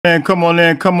And come on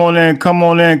in, come on in, come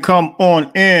on in, come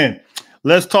on in.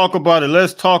 Let's talk about it.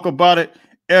 Let's talk about it.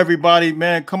 Everybody,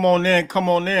 man, come on in, come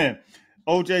on in.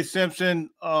 OJ Simpson,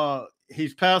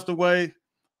 he's passed away,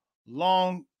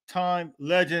 long time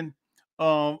legend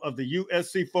of the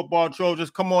USC football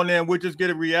Trojans. Come on in, we'll just get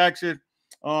a reaction.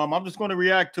 I'm just going to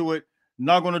react to it.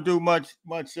 Not going to do much.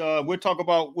 We'll talk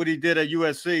about what he did at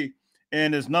USC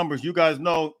and his numbers. You guys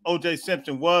know OJ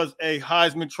Simpson was a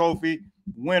Heisman Trophy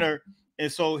winner,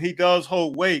 and so he does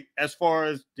hold weight as far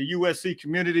as the USC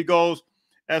community goes,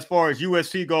 as far as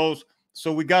USC goes.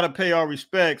 So we got to pay our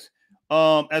respects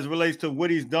as it relates to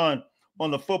what he's done on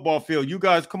the football field. You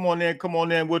guys come on in, come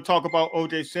on in. We'll talk about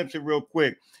OJ Simpson real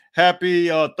quick. Happy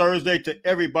Thursday to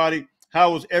everybody.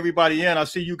 How is everybody in? I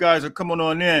see you guys are coming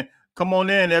on in. Come on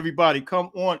in, everybody.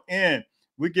 Come on in.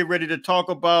 We get ready to talk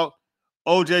about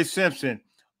OJ Simpson.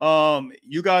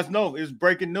 You guys know it's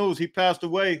breaking news. He passed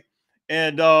away.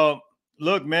 And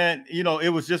look, man, you know, it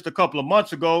was just a couple of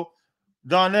months ago.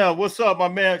 Donnell, what's up, my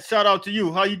man? Shout out to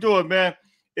you. How you doing, man?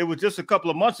 It was just a couple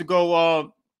of months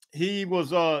ago. He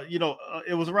was,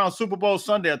 it was around Super Bowl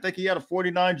Sunday. I think he had a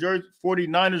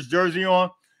 49ers jersey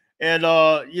on. And,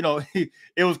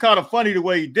 it was kind of funny the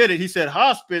way he did it. He said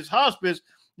hospice.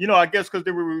 I guess because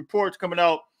there were reports coming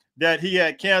out that he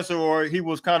had cancer or he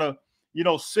was kind of,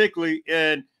 sickly.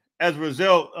 And as a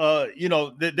result,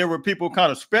 there were people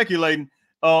kind of speculating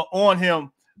on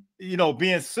him,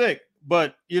 being sick.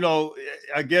 But,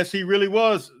 I guess he really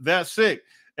was that sick.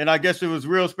 And I guess it was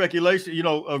real speculation,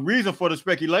 a reason for the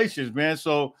speculations, man.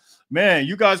 So, man,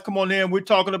 you guys come on in. We're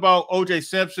talking about OJ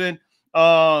Simpson.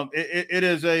 It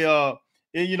is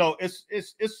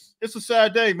it's a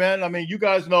sad day, man. I mean, you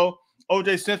guys know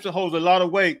OJ Simpson holds a lot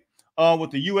of weight with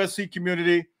the USC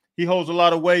community. He holds a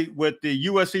lot of weight with the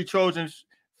USC Trojans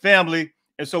family.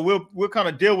 And so we'll kind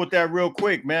of deal with that real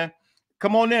quick, man.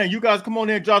 Come on in. You guys come on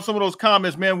in and drop some of those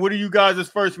comments, man. What are you guys'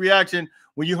 first reaction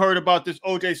when you heard about this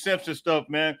OJ Simpson stuff,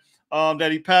 man,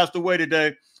 that he passed away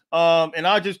today? And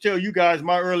I'll just tell you guys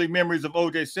my early memories of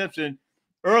OJ Simpson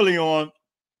early on.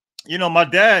 My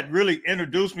dad really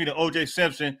introduced me to OJ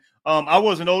Simpson. I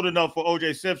wasn't old enough for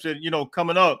OJ Simpson,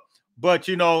 coming up. But,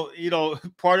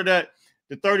 part of that,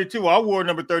 the 32, I wore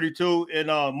number 32 in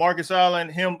Marcus Allen,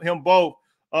 him both.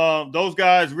 Those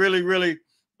guys really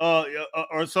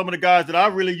are some of the guys that I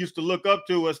really used to look up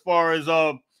to as far as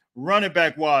running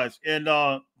back wise. And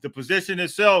the position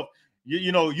itself,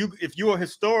 if you're a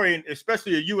historian,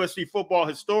 especially a USC football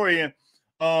historian,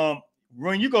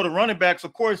 when you go to running backs,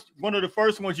 of course, one of the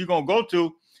first ones you're going to go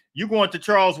to, you're going to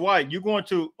Charles White. You're going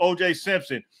to OJ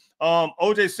Simpson.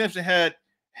 OJ Simpson had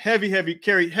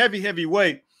carried heavy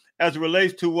weight as it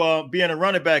relates to being a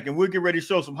running back. And we'll get ready to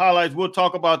show some highlights. We'll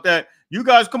talk about that. You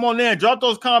guys come on in. Drop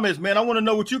those comments, man. I want to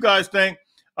know what you guys think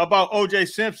about OJ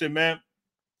Simpson, man,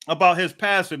 about his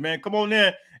passing, man. Come on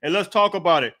in and let's talk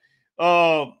about it.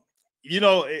 There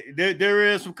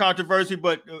is some controversy,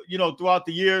 but, throughout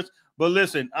the years. But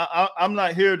listen, I'm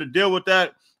not here to deal with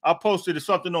that. I posted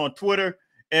something on Twitter,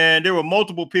 and there were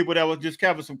multiple people that were just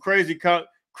having some crazy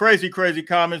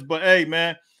comments. But hey,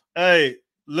 man,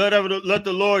 let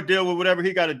the Lord deal with whatever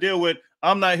He got to deal with.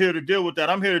 I'm not here to deal with that.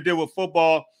 I'm here to deal with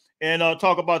football and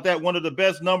talk about that. One of the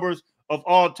best numbers of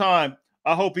all time.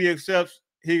 I hope he accepts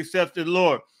the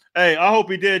Lord. Hey, I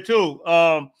hope he did too.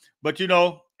 But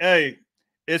hey,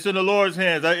 it's in the Lord's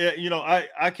hands.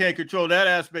 I can't control that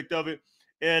aspect of it.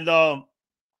 And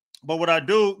but what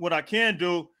I can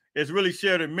do is really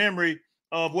share the memory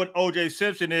of what OJ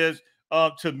Simpson is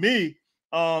to me,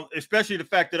 especially the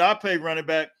fact that I played running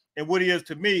back and what he is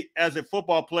to me as a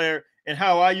football player and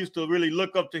how I used to really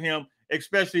look up to him,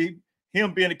 especially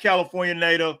him being a California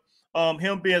native,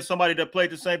 him being somebody that played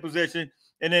the same position,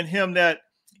 and then him that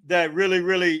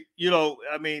really, he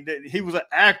was an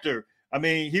actor. I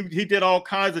mean, he did all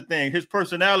kinds of things. His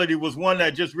personality was one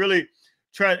that just really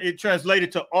it translated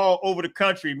to all over the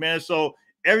country, man. So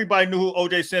everybody knew who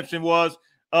OJ Simpson was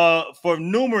for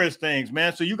numerous things,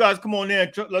 man. So you guys come on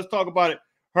in. Let's talk about it.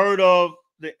 Heard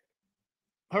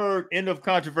end of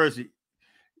controversy.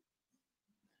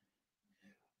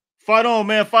 Fight on,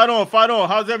 man. Fight on.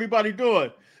 How's everybody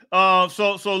doing?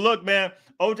 So look, man,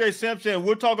 OJ Simpson,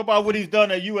 we'll talk about what he's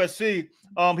done at USC.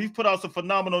 He's put out some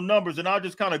phenomenal numbers, and I'll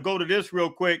just kind of go to this real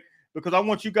quick because I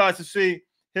want you guys to see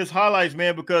his highlights,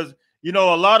 man, because a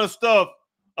lot of stuff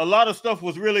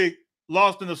was really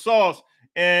lost in the sauce,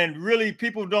 and really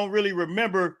people don't really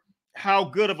remember how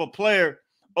good of a player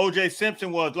OJ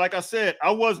Simpson was. Like I said,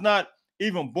 I was not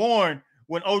even born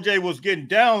when OJ was getting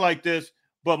down like this,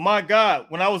 but my God,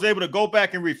 when I was able to go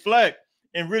back and reflect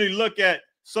and really look at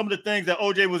some of the things that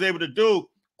OJ was able to do,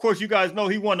 of course, you guys know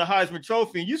he won the Heisman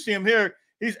Trophy, and you see him here,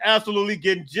 He's absolutely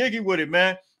getting jiggy with it,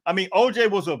 man. I mean,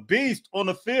 OJ was a beast on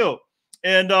the field.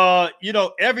 And, you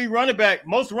know, every running back,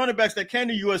 most running backs that came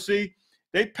to USC,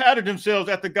 they patted themselves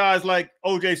after guys like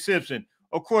OJ Simpson.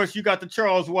 Of course, you got the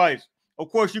Charles Whites. Of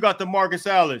course, you got the Marcus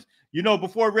Allens. You know,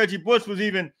 before Reggie Bush was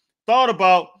even thought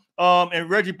about, and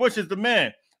Reggie Bush is the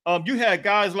man, you had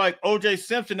guys like OJ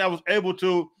Simpson that was able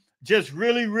to just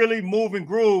really, really move and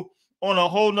groove on a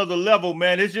whole nother level,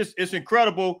 man. It's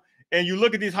incredible. And you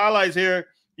look at these highlights here,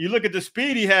 you look at the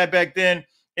speed he had back then,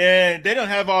 and they don't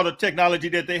have all the technology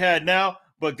that they had now,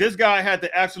 but this guy had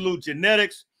the absolute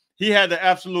genetics. He had the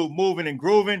absolute moving and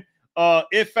grooving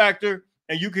it factor,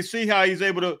 and you can see how he's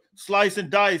able to slice and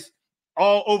dice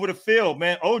all over the field,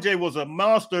 man. OJ was a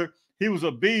monster. He was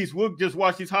a beast. We'll just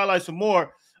watch these highlights some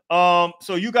more.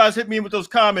 So you guys hit me with those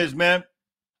comments, man.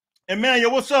 And man, yo,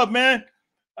 what's up, man?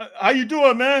 How you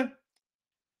doing, man?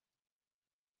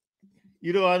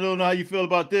 You know, I don't know how you feel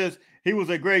about this. He was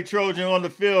a great Trojan on the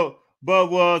field, but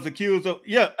was accused of,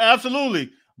 yeah, absolutely.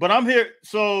 But I'm here,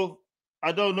 so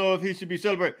I don't know if he should be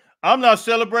celebrated. I'm not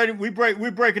celebrating. We're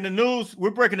breaking the news. We're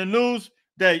breaking the news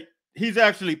that he's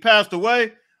actually passed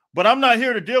away. But I'm not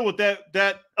here to deal with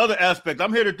that other aspect.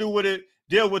 I'm here to deal with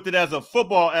it as a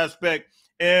football aspect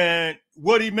and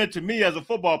what he meant to me as a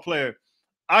football player.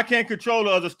 I can't control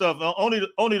the other stuff. Only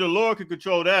the Lord can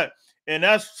control that, and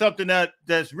that's something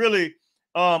that's really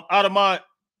out of my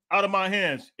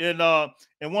hands. And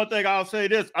one thing I'll say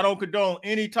this: I don't condone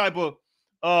any type of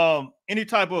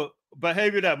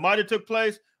behavior that might have took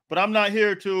place, but I'm not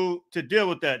here to deal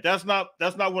with that. That's not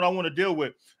what I want to deal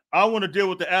with. I want to deal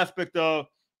with the aspect of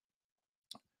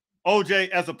OJ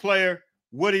as a player,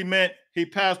 what he meant. He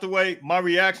passed away, my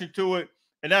reaction to it,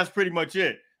 and that's pretty much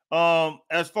it.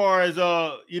 As far as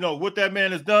you know, what that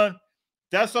man has done,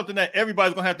 that's something that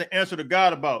everybody's gonna have to answer to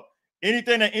God about.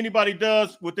 Anything that anybody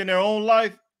does within their own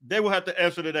life, they will have to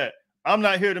answer to that. I'm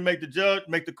not here to make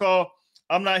the call.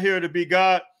 I'm not here to be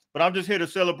God, but I'm just here to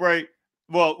celebrate.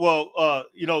 You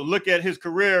know, look at his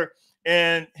career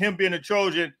and him being a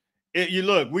Trojan.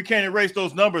 Look, we can't erase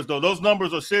those numbers, though. Those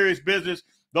numbers are serious business.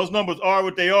 Those numbers are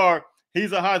what they are.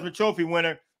 He's a Heisman Trophy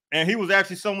winner, and he was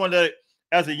actually someone that,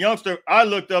 as a youngster, I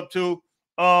looked up to.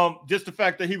 Just the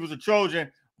fact that he was a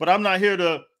Trojan, but I'm not here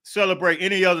to celebrate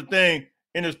any other thing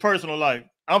in his personal life.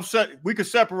 We could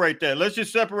separate that. Let's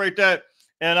just separate that,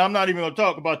 and I'm not even going to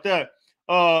talk about that.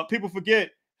 People forget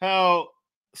how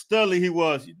studly he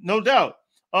was. No doubt.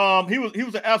 He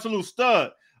was an absolute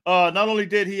stud. Not only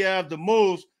did he have the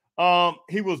moves,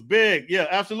 he was big. Yeah,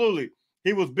 absolutely.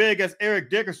 He was big as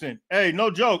Eric Dickerson. Hey, no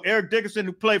joke. Eric Dickerson,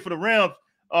 who played for the Rams,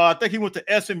 I think he went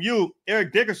to SMU.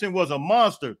 Eric Dickerson was a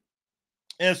monster.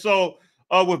 And so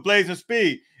with blazing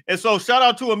speed. And so shout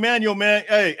out to Emmanuel, man.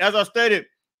 Hey, as I stated,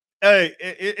 hey,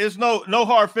 it's no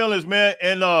hard feelings, man.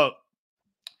 And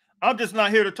I'm just not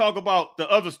here to talk about the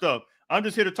other stuff. I'm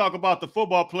just here to talk about the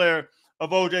football player of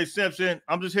OJ Simpson.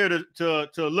 I'm just here to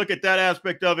look at that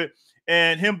aspect of it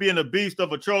and him being a beast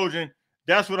of a Trojan.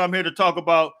 That's what I'm here to talk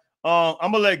about.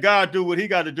 I'm gonna let God do what he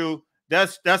got to do.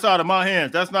 That's out of my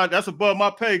hands. That's above my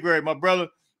pay grade, my brother.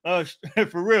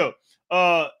 For real.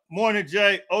 Morning,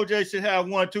 Jay. OJ should have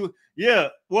one too. Yeah.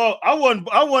 Well, I wasn't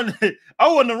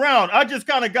around. I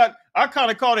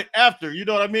kind of caught it after. You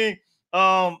know what I mean?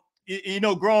 You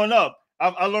know, growing up,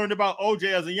 I learned about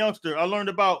OJ as a youngster. I learned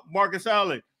about Marcus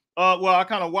Allen. Well, I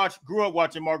kind of grew up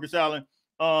watching Marcus Allen.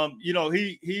 You know,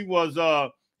 he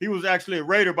was actually a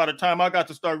Raider by the time I got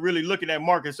to start really looking at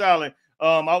Marcus Allen.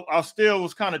 I still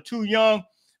was kind of too young.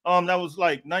 That was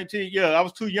like 19. Yeah, I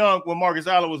was too young when Marcus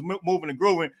Allen was moving and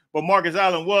grooving. But Marcus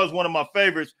Allen was one of my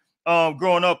favorites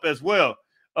growing up as well.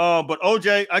 But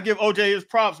OJ, I give OJ his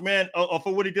props, man,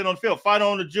 for what he did on the field. Fight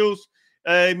on the Juice.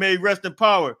 He made rest in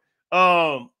power.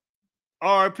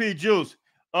 RIP Juice.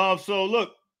 So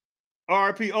look,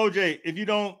 RIP OJ. If you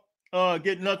don't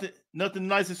get nothing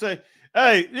nice to say,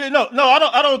 hey, no,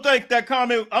 I don't think that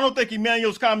comment. I don't think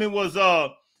Emmanuel's comment was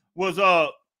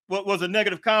a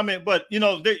negative comment. But you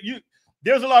know,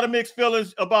 there's a lot of mixed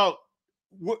feelings about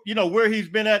where he's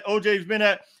been at, OJ's been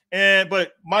at,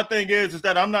 but my thing is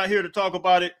that I'm not here to talk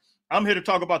about it. I'm here to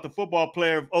talk about the football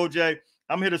player of OJ.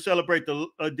 I'm here to celebrate the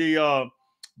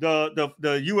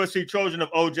USC Trojan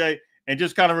of OJ and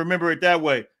just kind of remember it that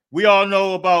way. We all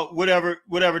know about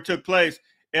whatever took place,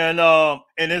 and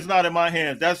it's not in my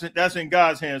hands. That's in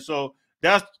God's hands. So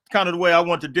that's kind of the way I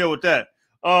want to deal with that.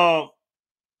 On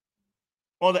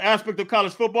the aspect of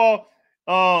college football,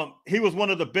 he was one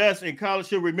of the best in college.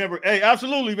 You'll remember. Hey,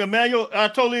 absolutely, Emmanuel. I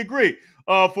totally agree.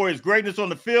 For his greatness on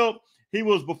the field, he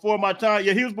was before my time.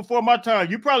 Yeah, he was before my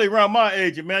time. You probably around my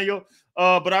age, Emmanuel.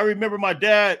 But I remember my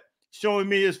dad showing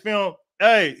me his film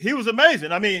Hey, he was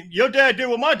amazing. I mean, your dad did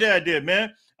what my dad did,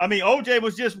 man. I mean, OJ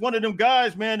was just one of them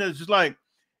guys, man, that's just like,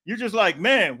 you're just like,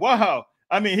 man, wow.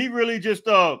 I mean, he really just,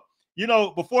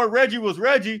 before Reggie was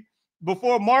Reggie,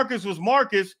 before Marcus was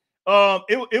Marcus,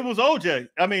 it was OJ.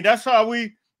 I mean, that's how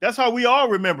we all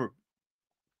remember.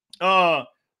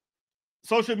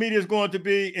 Social media is going to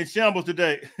be in shambles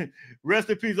today.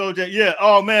 Rest in peace, OJ. Yeah.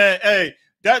 Oh man. Hey,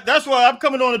 that's why I'm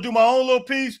coming on to do my own little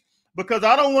piece, because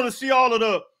I don't want to see all of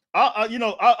the.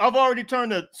 I've already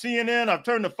turned to CNN. I've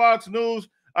turned to Fox News.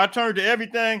 I turned to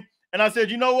everything, and I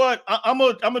said, you know what? I'm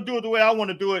gonna do it the way I want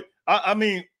to do it. I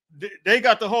mean, they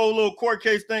got the whole little court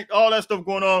case thing, all that stuff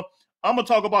going on. I'm gonna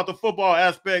talk about the football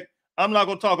aspect. I'm not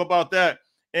gonna talk about that.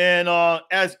 And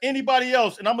as anybody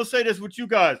else, and I'm gonna say this with you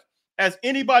guys, as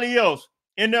anybody else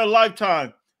in their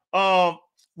lifetime,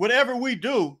 whatever we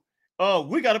do,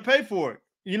 we got to pay for it.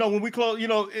 When we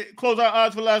close our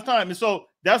eyes for the last time. And so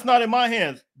that's not in my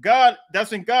hands.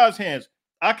 That's in God's hands.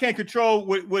 I can't control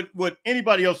what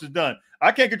anybody else has done.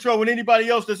 I can't control what anybody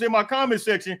else that's in my comment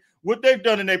section, what they've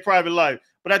done in their private life.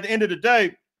 But at the end of the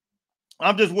day,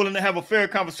 I'm just willing to have a fair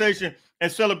conversation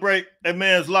and celebrate a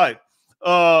man's life.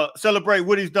 Celebrate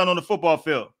what he's done on the football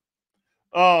field.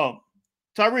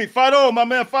 Tyreek, fight on, my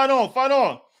man. Fight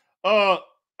on.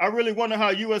 I really wonder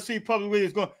how USC publicly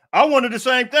is going. I wonder the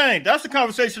same thing. That's the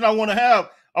conversation I want to have.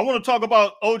 I want to talk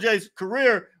about OJ's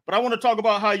career, but I want to talk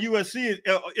about how USC,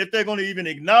 if they're going to even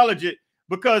acknowledge it,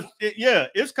 because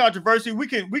it's controversy. We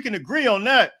can agree on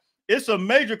that. It's a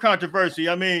major controversy.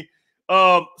 I mean,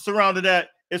 surrounding that,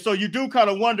 and so you do kind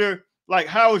of wonder, like,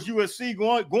 how is USC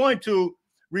going to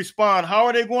respond? How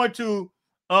are they going to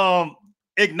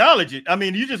acknowledge it? I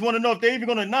mean, you just want to know if they're even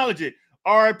going to acknowledge it.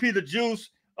 RIP the Juice.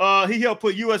 He helped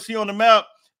put USC on the map.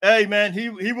 Hey, man, he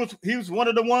was one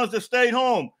of the ones that stayed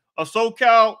home, a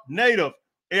SoCal native,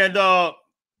 and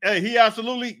hey, he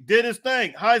absolutely did his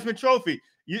thing. Heisman Trophy.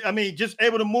 Just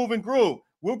able to move and groove.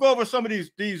 We'll go over some of these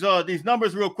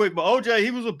numbers real quick, but OJ, he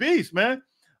was a beast, man.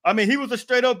 I mean, he was a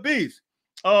straight up beast.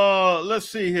 Let's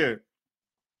see here.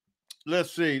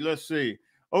 Let's see.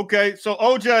 Okay, so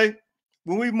OJ,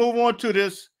 when we move on to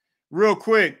this real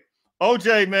quick,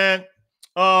 OJ, man,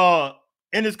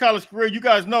 in his college career, you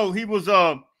guys know he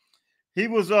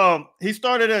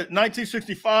started at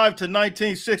 1965 to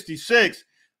 1966.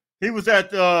 He was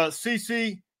at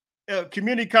CC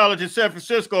Community College in San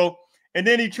Francisco, and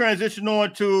then he transitioned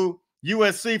on to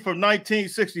USC from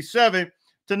 1967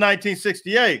 to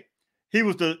 1968. He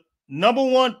was the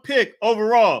 #1 pick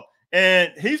overall,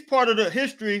 and he's part of the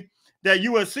history that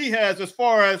USC has as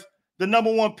far as the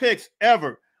 #1 picks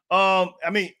ever.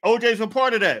 OJ's been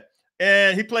part of that.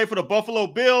 And he played for the Buffalo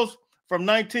Bills from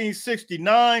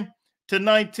 1969 to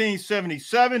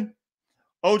 1977.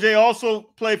 OJ also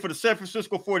played for the San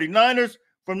Francisco 49ers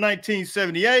from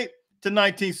 1978 to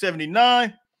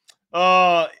 1979.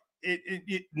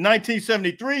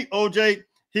 1973, OJ,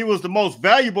 he was the most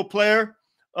valuable player.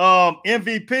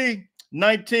 MVP,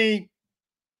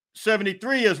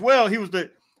 1973 as well. He was the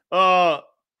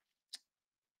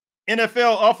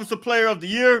NFL Offensive Player of the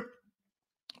Year.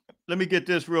 Let me get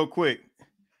this real quick.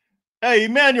 Hey,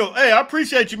 Emmanuel, hey, I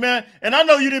appreciate you, man. And I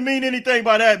know you didn't mean anything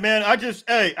by that, man.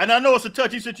 And I know it's a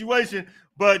touchy situation,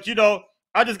 but,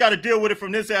 I just got to deal with it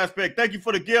from this aspect. Thank you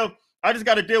for the gift. I just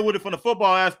got to deal with it from the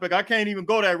football aspect. I can't even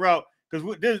go that route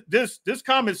because this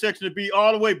comment section would be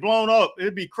all the way blown up.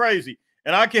 It'd be crazy.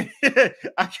 And I can't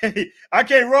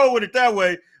roll with it that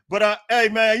way. But, hey,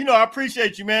 man, I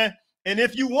appreciate you, man. And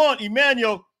if you want,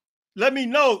 Emmanuel, let me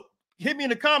know. Hit me in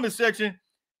the comment section.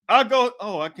 I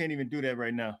can't even do that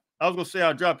right now. I was gonna say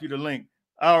I'll drop you the link.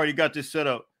 I already got this set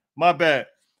up. My bad.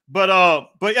 But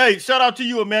hey, shout out to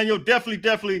you, Emmanuel.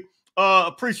 Definitely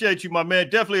appreciate you, my man.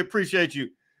 Definitely appreciate you.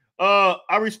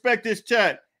 I respect this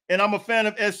chat, and I'm a fan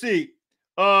of SC.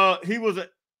 He was a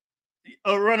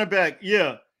running back.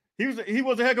 Yeah, he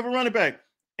was a heck of a running back.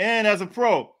 And as a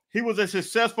pro, he was a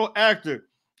successful actor.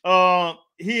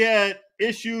 He had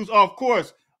issues, of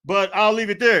course. But I'll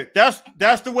leave it there. That's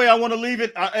the way I want to leave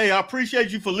it. I appreciate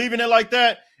you for leaving it like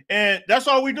that. And that's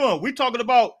all we're doing. We're talking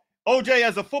about OJ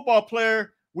as a football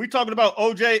player. We're talking about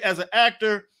OJ as an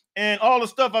actor and all the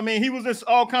stuff. I mean, he was in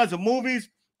all kinds of movies,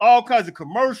 all kinds of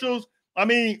commercials. I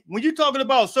mean, when you're talking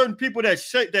about certain people that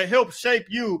help shape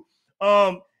you,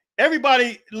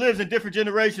 everybody lives in different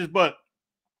generations. But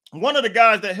one of the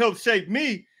guys that helped shape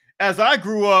me as I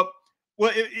grew up,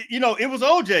 well, it was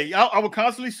OJ. I would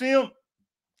constantly see him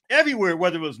everywhere,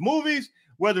 whether it was movies,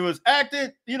 whether it was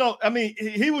acting, he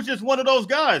was just one of those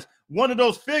guys, one of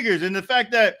those figures. And the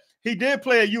fact that he did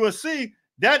play at USC,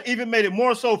 that even made it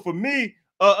more so for me,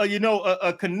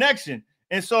 a connection.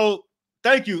 And so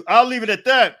thank you. I'll leave it at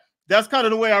that. that's kind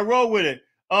of the way I roll with it.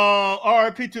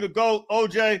 RIP to the GOAT,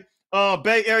 OJ,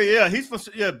 Bay Area. Yeah, he's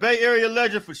Bay Area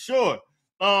legend for sure.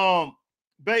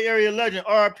 Bay Area legend,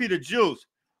 RIP to Juice.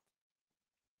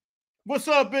 What's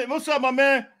up, my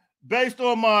man? Based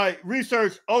on my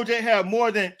research, OJ had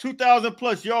more than 2,000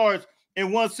 plus yards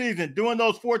in one season. During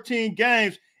those 14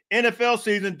 games, NFL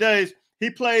season days, he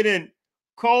played in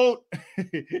cold,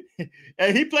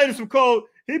 and he played in some cold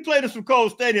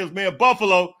stadiums, man.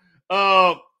 Buffalo,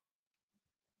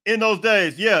 in those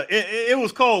days, yeah, it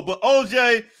was cold. But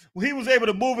OJ, he was able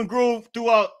to move and groove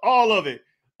throughout all of it.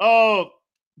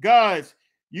 Guys,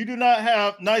 you do not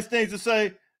have nice things to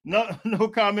say. No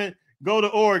comment. Go to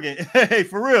Oregon. Hey,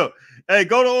 for real. Hey,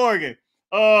 go to Oregon.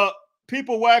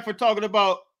 People whack for talking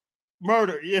about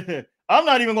murder. Yeah, I'm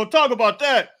not even gonna talk about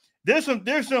that. There's some,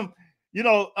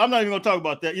 I'm not even gonna talk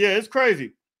about that. Yeah, it's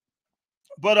crazy.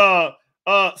 But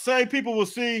same people will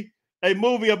see a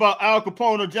movie about Al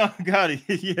Capone or John Gotti.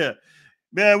 Yeah,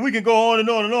 man, we can go on and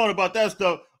on and on about that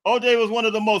stuff. OJ was one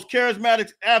of the most charismatic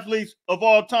athletes of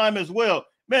all time as well.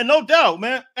 Man, no doubt,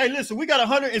 man. Hey, listen, we got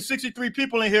 163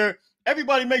 people in here.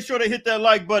 Everybody make sure they hit that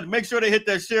like button. Make sure they hit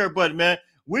that share button, man.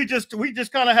 We just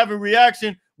kind of have a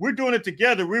reaction. We're doing it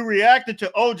together. We reacted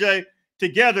to OJ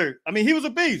together. I mean, he was a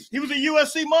beast. He was a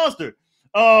USC monster.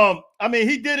 I mean,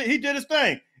 he did it. He did his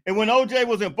thing. And when OJ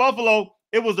was in Buffalo,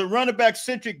 it was a running back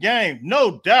centric game.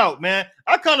 No doubt, man.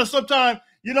 I kind of sometimes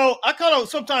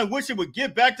wish it would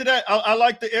get back to that. I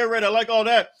like the air raid. I like all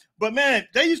that. But, man,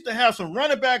 they used to have some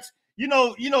running backs,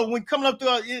 when coming up to,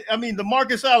 the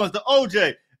Marcus Allens, the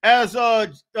OJ, as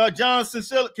John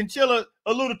Kinchilla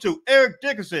alluded to, Eric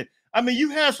Dickerson. I mean,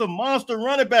 you had some monster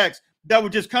running backs that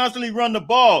would just constantly run the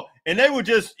ball. And they would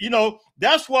just,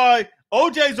 that's why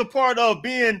OJ's a part of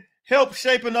help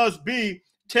shaping us be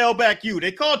tailback U.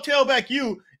 They called tailback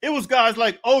U. It was guys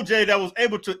like OJ that was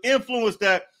able to influence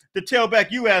the tailback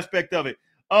U aspect of it.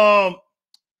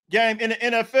 Game in the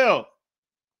NFL.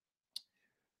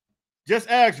 Just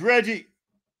ask Reggie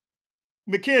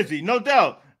McKenzie. No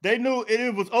doubt. They knew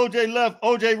it was OJ left,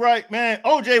 OJ right. Man,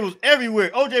 OJ was everywhere.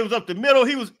 OJ was up the middle.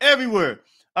 He was everywhere.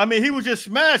 I mean, he was just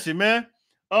smashing, man.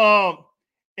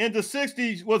 In the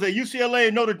 60s, was a UCLA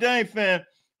and Notre Dame fan.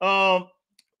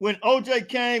 When OJ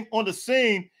came on the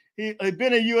scene, he'd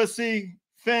been a USC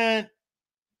fan.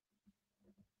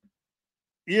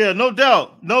 Yeah, no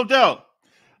doubt. No doubt.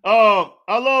 I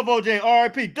love OJ.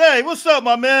 RIP. Dave, what's up,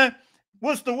 my man?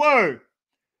 What's the word?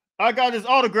 I got his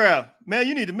autograph. Man,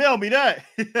 you need to mail me that.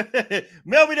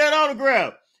 Mail me that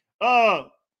autograph.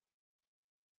 On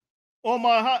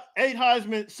my 8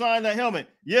 Heisman, sign that helmet.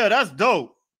 Yeah, that's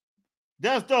dope.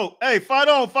 That's dope. Hey, fight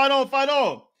on, fight on, fight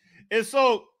on. And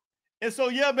so,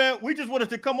 yeah, man, we just wanted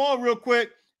to come on real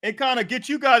quick and kind of get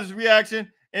you guys'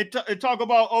 reaction and talk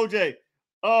about OJ.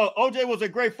 OJ was a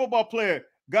great football player.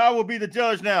 God will be the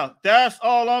judge now. That's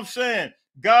all I'm saying.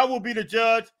 God will be the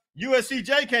judge.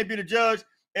 USCJ can't be the judge.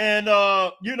 And,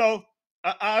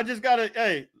 I just got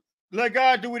to, let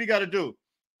God do what he got to do.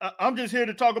 I'm just here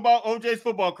to talk about OJ's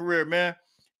football career, man.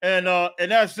 And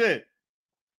that's it.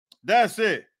 That's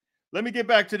it. Let me get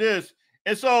back to this.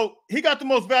 And so he got the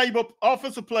most valuable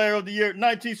offensive player of the year,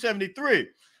 1973.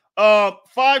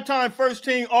 5-time first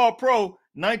team All-Pro,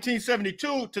 1972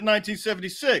 to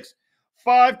 1976.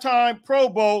 5-time Pro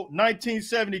Bowl,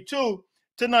 1972 to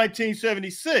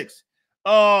 1976.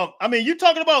 You're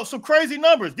talking about some crazy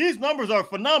numbers. These numbers are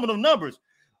phenomenal numbers.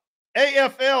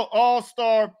 AFL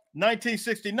All-Star,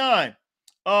 1969.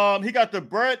 He got the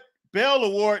Brett Bell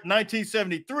Award,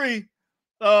 1973.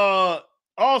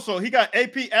 Also, he got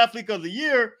AP Athlete of the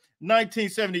Year,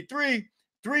 1973.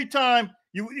 3-time.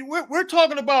 We're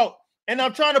talking about, and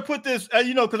I'm trying to put this,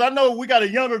 because I know we got a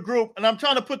younger group, and I'm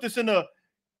trying to put this in the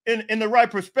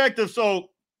right perspective, so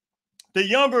the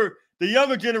younger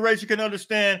generation can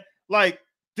understand. Like,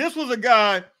 this was a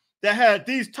guy that had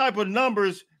these type of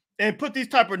numbers and put these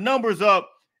type of numbers up.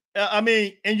 And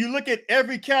you look at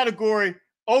every category,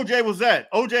 OJ was at.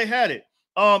 OJ had it.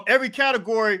 Every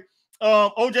category,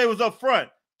 OJ was up front.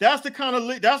 That's the kind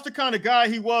of guy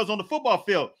he was on the football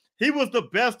field. He was the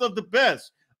best of the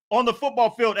best on the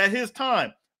football field at his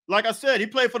time. Like I said, he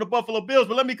played for the Buffalo Bills,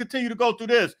 but let me continue to go through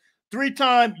this.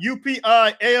 3-time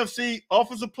UPI AFC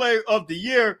Offensive Player of the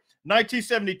Year,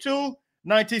 1972,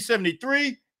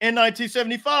 1973, and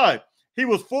 1975. He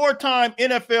was 4-time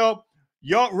NFL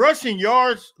rushing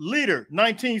yards leader,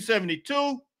 1972,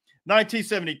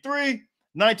 1973,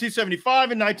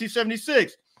 1975, and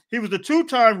 1976. He was the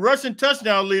 2-time rushing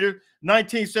touchdown leader,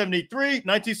 1973,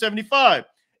 1975.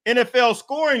 NFL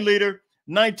scoring leader,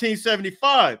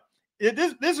 1975.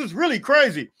 This is really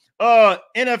crazy.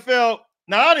 NFL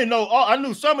Now, I didn't know all, I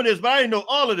knew some of this, but I didn't know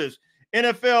all of this.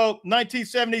 NFL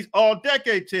 1970s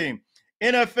all-decade team.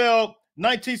 NFL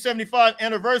 1975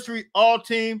 anniversary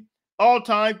all-time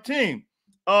team.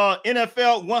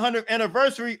 NFL 100th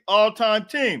anniversary all-time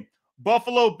team.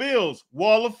 Buffalo Bills,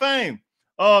 Wall of Fame.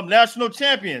 National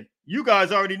champion. You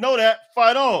guys already know that.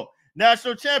 Fight on.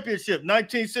 National championship,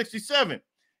 1967.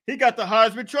 He got the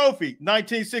Heisman Trophy,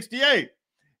 1968.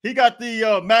 He got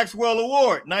the Maxwell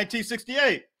Award,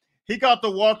 1968. He got the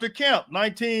Walter Camp,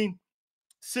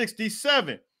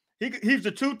 1967. He's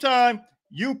the two-time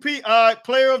UPI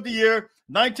Player of the Year,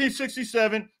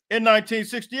 1967 and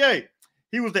 1968.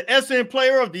 He was the SN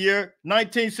Player of the Year,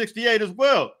 1968 as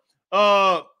well.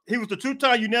 He was the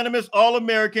two-time unanimous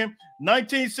All-American,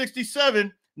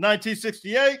 1967,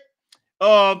 1968.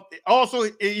 Also,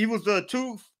 he was the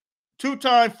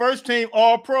two-time first-team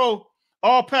All-Pro,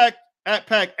 All-Pac at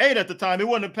Pac-8 at the time. It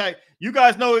wasn't a Pac. You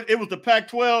guys know it was the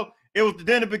Pac-12. It was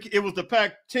the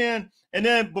Pac-10, and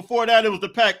then before that, it was the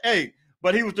Pac-8.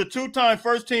 But he was the two-time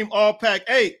first-team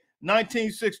All-Pac-8,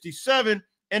 1967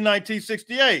 and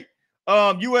 1968.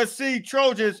 USC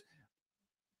Trojans,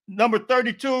 number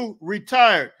 32,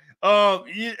 retired. I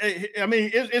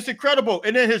mean, it's incredible.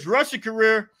 And then his rushing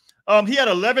career, he had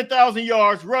 11,000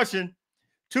 yards rushing,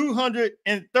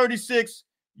 236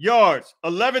 yards,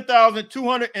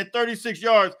 11,236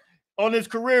 yards. On his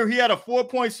career, he had a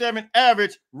 4.7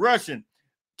 average rushing.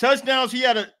 Touchdowns, he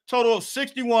had a total of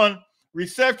 61.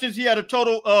 Receptions, he had a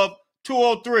total of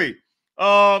 203.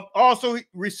 Also,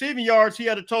 receiving yards, he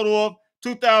had a total of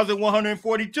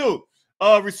 2,142.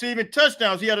 Receiving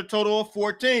touchdowns, he had a total of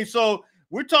 14. So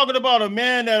we're talking about a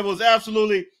man that was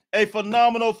absolutely a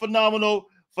phenomenal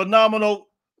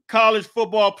college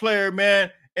football player,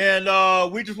 man. And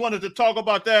we just wanted to talk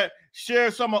about that, share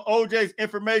some of OJ's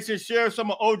information, share some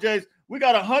of OJ's. We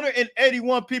got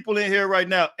 181 people in here right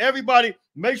now. Everybody,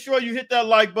 make sure you hit that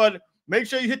like button. Make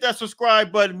sure you hit that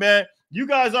subscribe button, man. You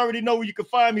guys already know where you can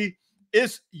find me.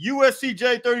 It's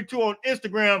USCJ32 on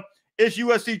Instagram. It's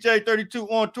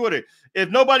USCJ32 on Twitter.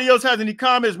 If nobody else has any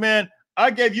comments, man, I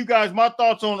gave you guys my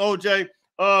thoughts on OJ,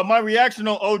 my reaction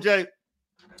on OJ.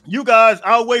 You guys,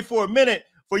 I'll wait for a minute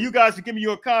for you guys to give me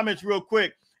your comments real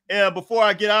quick. And before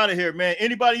I get out of here, man,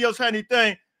 anybody else had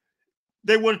anything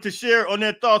they wanted to share on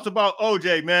their thoughts about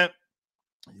OJ, man?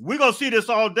 We're going to see this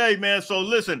all day, man. So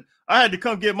listen, I had to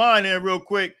come get mine in real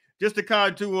quick just to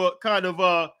kind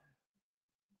of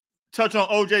touch on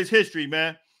OJ's history,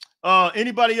 man.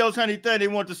 Anybody else have anything they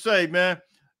want to say, man?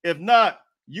 If not,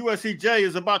 USCJ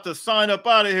is about to sign up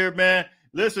out of here, man.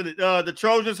 Listen, the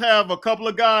Trojans have a couple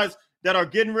of guys that are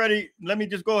getting ready. Let me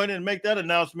just go ahead and make that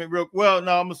announcement real. Well,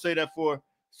 no, I'm gonna say that for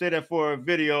a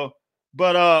video.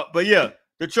 But yeah,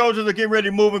 the Trojans are getting ready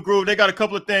to move and groove. They got a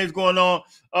couple of things going on.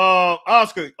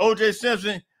 Oscar, OJ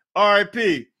Simpson,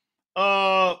 RIP.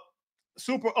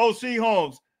 Super OC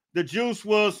Holmes. The juice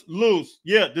was loose.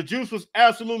 Yeah, the juice was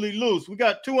absolutely loose. We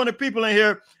got 200 people in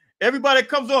here. Everybody that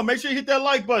comes on, make sure you hit that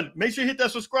like button. Make sure you hit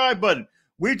that subscribe button.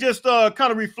 We just kind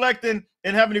of reflecting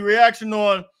and having a reaction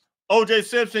on OJ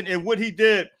Simpson and what he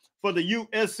did for the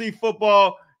USC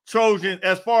football Trojans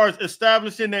as far as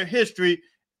establishing their history,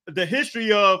 the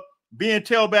history of being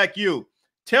tailback U.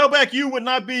 Tailback U would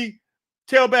not be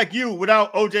tailback U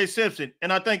without OJ Simpson,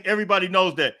 and I think everybody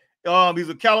knows that. He's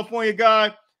a California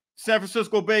guy, San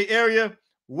Francisco Bay Area,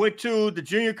 went to the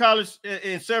junior college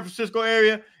in San Francisco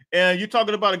area, and you're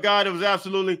talking about a guy that was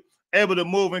absolutely able to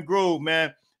move and groove,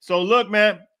 man. So look,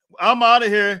 man, I'm out of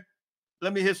here.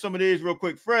 Let me hit some of these real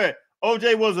quick. Fred,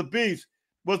 OJ was a beast,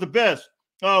 was the best.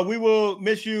 We will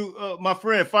miss you, my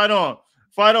friend. Fight on.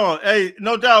 Fight on. Hey,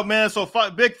 no doubt, man. So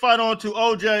big fight on to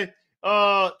OJ.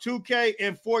 2K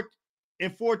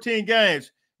in 14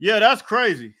 games. Yeah, that's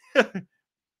crazy.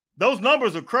 Those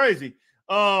numbers are crazy.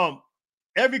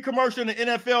 Every commercial in the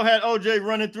NFL had OJ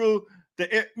running through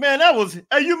the air. Man, that was,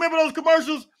 hey, you remember those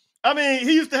commercials? I mean,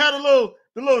 he used to have the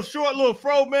little short little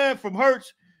fro, man, from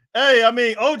Hertz. Hey, I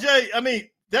mean, OJ, I mean,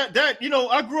 that, you know,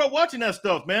 I grew up watching that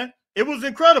stuff, man. It was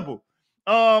incredible.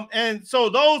 And so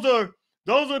those are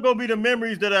going to be the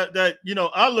memories that you know,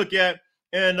 I look at,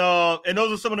 and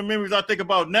those are some of the memories I think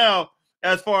about now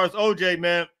as far as OJ,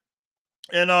 man.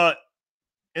 And all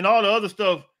the other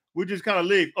stuff we just kind of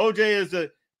leave. OJ is a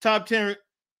top 10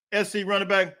 SC running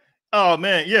back. Oh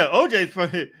man, yeah,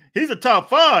 he's a top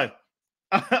 5.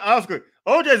 Oscar,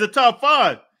 OJ's a top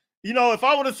 5. You know, if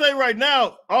I were to say right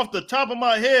now, off the top of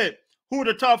my head, who are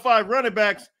the top 5 running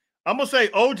backs, I'm gonna say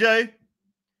OJ.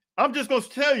 I'm just gonna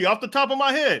tell you off the top of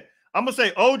my head. I'm gonna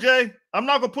say OJ. I'm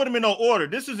not gonna put him in no order.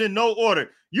 This is in no order.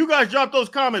 You guys drop those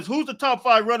comments. Who's the top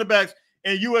 5 running backs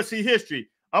in USC history?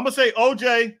 I'm gonna say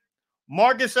OJ,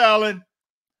 Marcus Allen,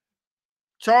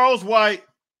 Charles White,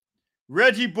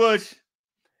 Reggie Bush,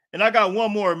 and I got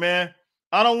one more, man.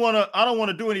 I don't want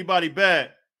to do anybody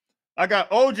bad. I got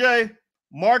OJ,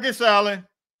 Marcus Allen,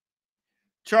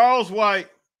 Charles White,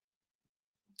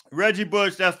 Reggie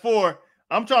Bush. That's 4.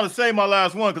 I'm trying to say my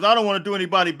last one because I don't want to do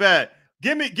anybody bad.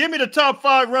 Give me the top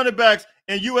 5 running backs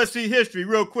in USC history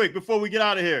real quick before we get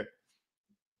out of here.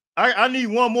 I need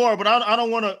one more, but I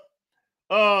don't want to.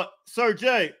 Sir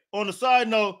Jay, on the side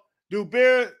note, do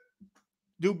Bear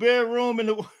room in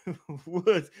the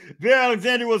woods? Bear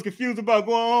Alexander was confused about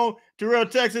going home to Real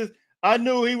Texas. I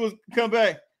knew he was come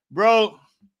back, bro.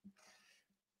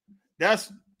 That's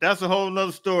a whole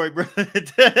nother story, bro.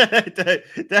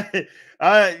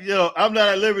 I'm not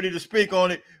at liberty to speak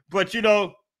on it, but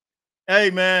hey,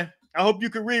 man, I hope you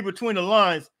can read between the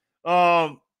lines.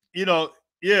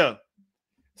 Yeah.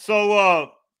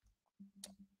 So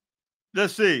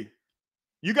let's see.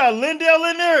 You got Lindell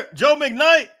in there, Joe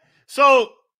McKnight.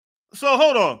 So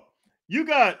hold on. You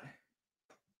got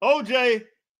OJ,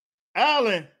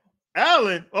 Allen.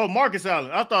 Oh, Marcus Allen.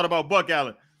 I thought about Buck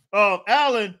Allen.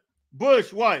 Allen,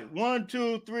 Bush, White. 1,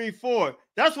 2, 3, 4.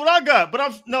 That's what I got. But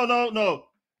I'm no.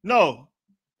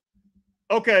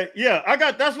 Okay,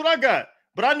 yeah, that's what I got.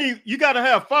 But you got to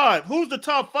have 5. Who's the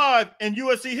top 5 in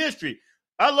USC history?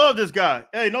 I love this guy.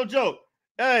 Hey, no joke.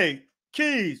 Hey,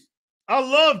 Keys. I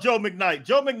love Joe McKnight.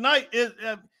 Joe McKnight is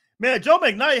man. Joe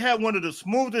McKnight had one of the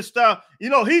smoothest style.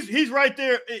 He's right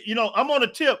there. I'm on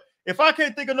a tip. If I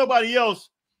can't think of nobody else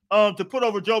to put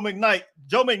over Joe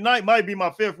McKnight might be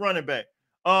my 5th running back.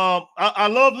 I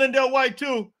love Lindell White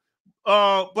too,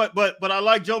 but I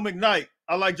like Joe McKnight.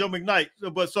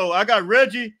 So I got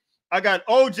Reggie, I got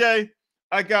OJ,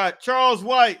 I got Charles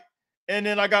White, and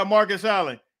then I got Marcus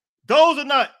Allen. Those are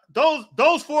not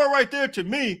those 4 right there to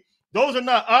me. Those are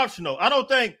not optional. I don't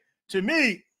think, to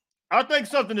me, I think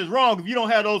something is wrong if you don't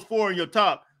have those 4 in your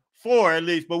top 4 at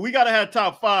least. But we got to have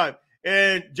top 5.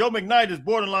 And Joe McKnight is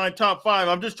borderline top 5.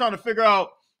 I'm just trying to figure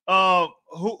out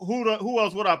who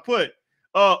else would I put.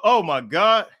 Oh my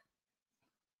God.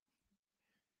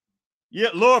 Yeah,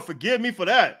 Lord, forgive me for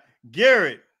that.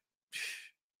 Garrett.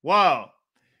 Wow.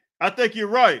 I think you're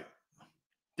right.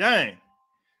 Dang.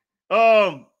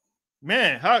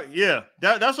 Man,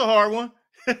 that's a hard one.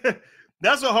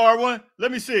 That's a hard one.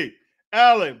 Let me see.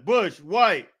 Allen, Bush,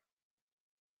 White,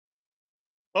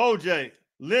 OJ,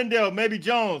 Lindell, maybe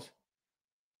Jones.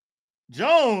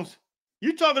 Jones?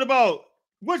 You talking about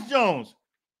which Jones?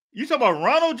 You talking about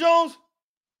Ronald Jones?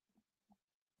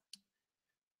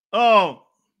 Those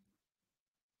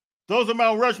are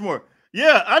Mount Rushmore.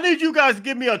 Yeah, I need you guys to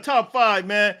give me a top 5,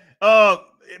 man.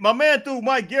 My man threw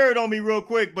Mike Garrett on me real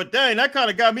quick, but dang, that kind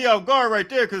of got me off guard right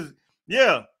there because,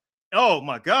 yeah. Oh,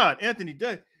 my God. Anthony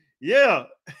Day. Yeah.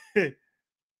 Hey,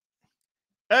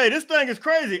 this thing is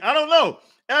crazy. I don't know.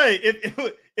 Hey,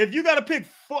 if you got to pick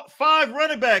 5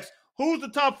 running backs, who's the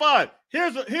top 5?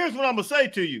 Here's what I'm going to say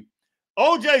to you.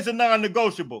 OJ's a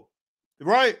non-negotiable,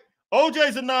 right?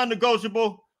 OJ's a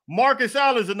non-negotiable. Marcus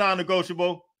Allen's a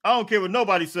non-negotiable. I don't care what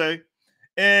nobody say.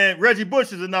 And Reggie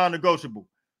Bush is a non-negotiable.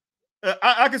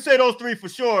 I can say those 3 for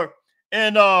sure.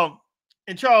 And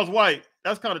Charles White,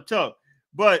 that's kind of tough.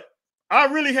 But I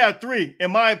really have 3,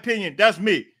 in my opinion. That's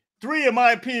me. 3, in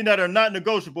my opinion, that are not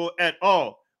negotiable at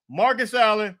all. Marcus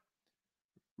Allen,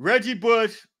 Reggie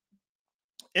Bush,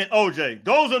 and OJ.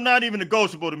 Those are not even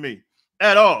negotiable to me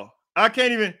at all. I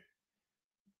can't even.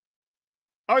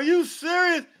 Are you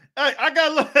serious? Hey, I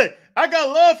got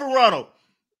love for Ronald.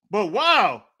 But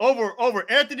wow,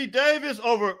 over Anthony Davis,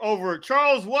 over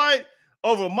Charles White,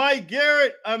 over Mike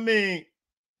Garrett. I mean,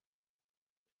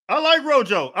 I like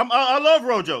Rojo. I love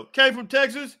Rojo. Came from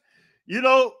Texas.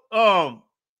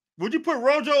 Would you put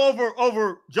Rojo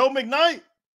over Joe McKnight?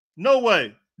 No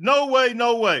way. No way.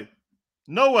 No way.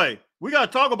 No way. We got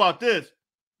to talk about this.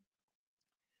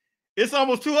 It's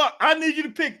almost too hard. I need you to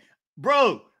pick,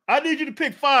 bro. I need you to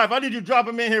pick 5. I need you to drop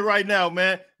them in here right now,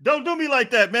 man. Don't do me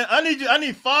like that, man. I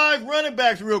need 5 running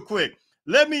backs real quick.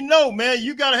 Let me know, man.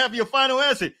 You got to have your final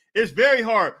answer. It's very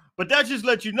hard, but that just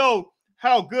lets you know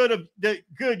how good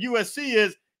USC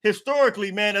is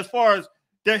historically, man, as far as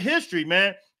their history,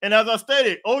 man. And as I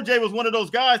stated, OJ was one of those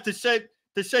guys to shape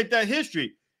that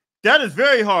history. That is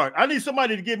very hard. I need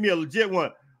somebody to give me a legit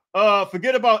one.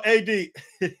 Forget about AD.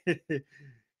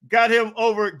 Got him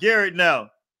over Garrett now.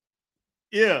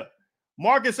 Yeah.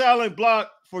 Marcus Allen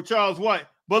blocked for Charles White.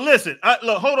 But listen,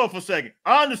 look, hold on for a second.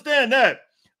 I understand that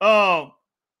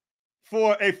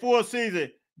for a full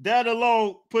season, that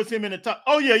alone puts him in the top.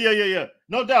 Oh, yeah.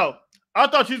 No doubt. I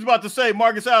thought you was about to say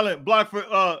Marcus Allen blocked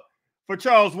for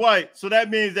Charles White. So that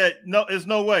means that no, it's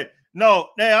no way. No,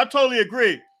 I totally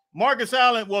agree. Marcus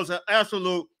Allen was an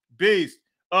absolute beast.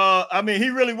 I mean, he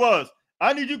really was.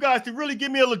 I need you guys to really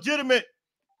give me a legitimate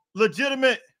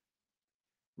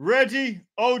Reggie,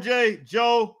 OJ,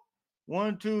 Joe.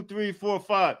 1, 2, 3, 4,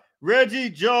 5. Reggie,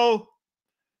 Joe,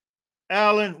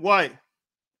 Allen, White.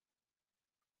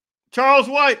 Charles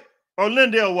White or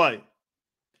Lindell White.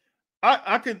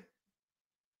 I can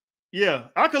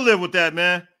live with that,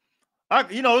 man.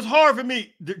 It's hard for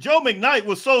me. Joe McKnight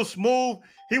was so smooth.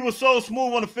 He was so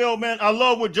smooth on the field, man. I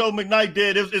love what Joe McKnight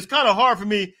did. It's kind of hard for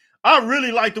me. I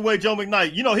really like the way Joe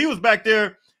McKnight, he was back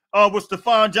there with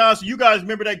Stephon Johnson. You guys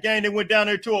remember that game? They went down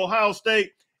there to Ohio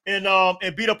State and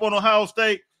beat up on Ohio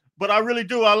State. But I really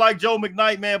do. I like Joe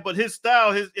McKnight, man. But his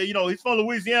style, he's from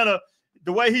Louisiana.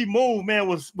 The way he moved, man,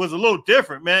 was a little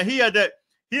different, man. He had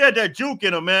that juke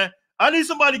in him, man. I need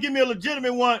somebody to give me a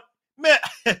legitimate one, man.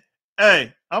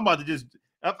 Hey, I'm about to just.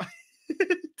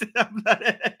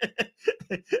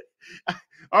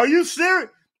 Are you serious?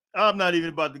 I'm not even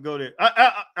about to go there.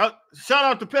 I shout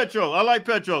out to Petro. I like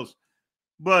Petros,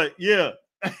 but yeah,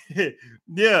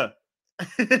 yeah.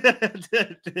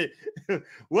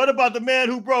 What about the man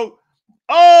who broke?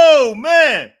 Oh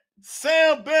man,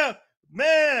 Sam Bell,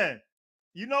 man.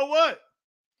 You know what?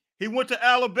 He went to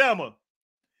Alabama,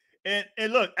 and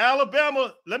look,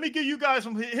 Alabama. Let me give you guys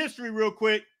some history real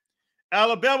quick.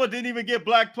 Alabama didn't even get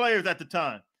black players at the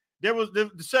time. There was the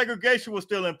segregation was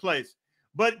still in place.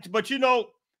 But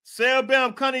Sam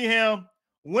Bam Cunningham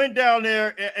went down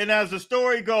there, and as the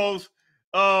story goes,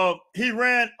 he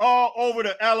ran all over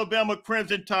the Alabama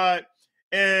Crimson Tide.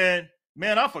 And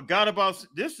man, I forgot about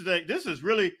this. This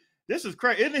is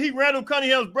crazy. Isn't he Randall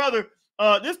Cunningham's brother?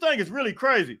 This thing is really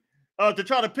crazy. To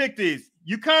try to pick these,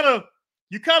 you kind of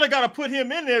got to put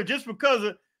him in there just because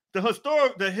of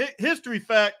the history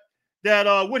fact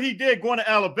that what he did going to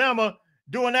Alabama,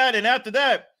 doing that, and after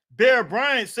that, Bear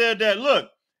Bryant said that, look,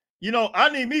 I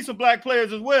need me some black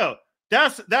players as well.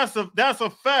 That's a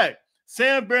fact.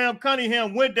 Sam Bam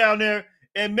Cunningham went down there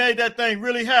and made that thing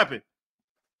really happen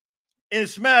and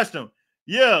smashed him.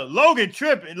 Yeah, Logan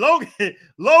tripping.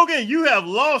 Logan, you have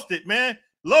lost it, man.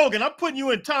 Logan, I'm putting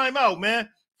you in timeout, man.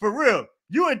 For real.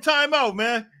 You in timeout,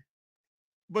 man.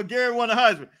 But Gary won the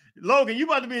Heisman. Logan, you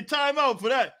about to be in timeout for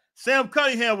that. Sam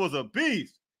Cunningham was a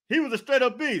beast. He was a straight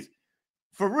up beast.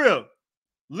 For real.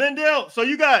 Lindell, so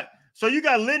you got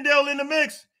Lindell in the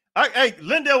mix.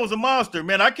 Lindell was a monster,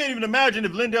 man. I can't even imagine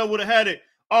if Lindell would have had it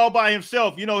all by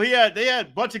himself. They had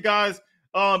a bunch of guys.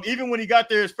 Even when he got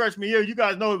there his freshman year, you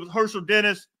guys know it was Herschel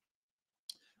Dennis,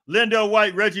 Lindell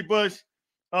White, Reggie Bush.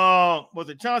 Was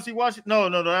it Chauncey Washington?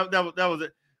 No, that was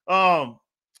it.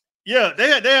 Yeah, they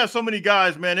had so many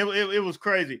guys, man. It was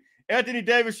crazy. Anthony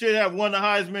Davis should have won the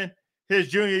Heisman his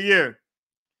junior year.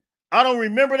 I don't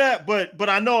remember that, but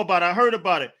I know about it. I heard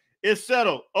about it. It's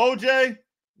settled. OJ,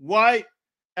 White,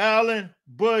 Allen,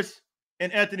 Bush,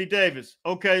 and Anthony Davis.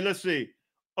 Okay, let's see.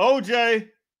 OJ,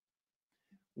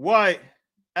 White,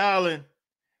 Allen,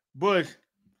 Bush.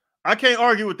 I can't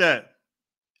argue with that.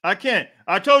 I can't.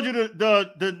 I told you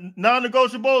the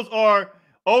non-negotiables are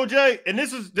OJ, and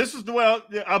this is the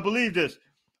way I believe this.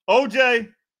 OJ,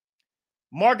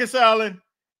 Marcus Allen,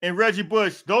 and Reggie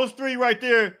Bush. Those three right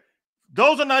there,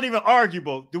 those are not even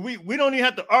arguable. We don't even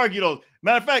have to argue those.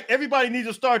 Matter of fact, everybody needs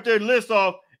to start their list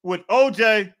off with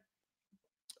OJ,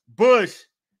 Bush,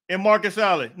 and Marcus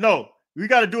Allen. No, we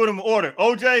got to do it in order.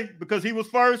 OJ, because he was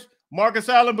first, Marcus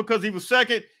Allen, because he was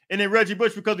second, and then Reggie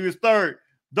Bush, because he was third.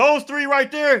 Those three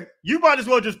right there, you might as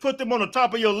well just put them on the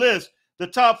top of your list, the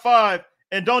top five,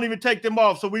 and don't even take them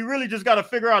off. So we really just got to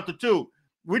figure out the two.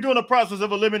 We're doing a process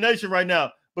of elimination right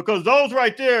now because those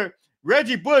right there,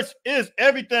 Reggie Bush is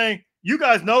everything. You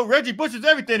guys know Reggie Bush is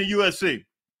everything in USC.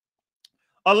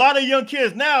 A lot of young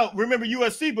kids now remember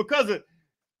USC because of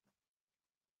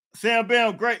Sam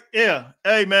Bam. Great. Yeah.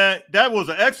 Hey, man, that was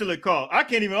an excellent call. I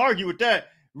can't even argue with that.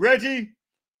 Reggie,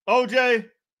 OJ,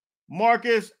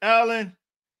 Marcus, Allen,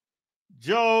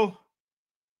 Joe,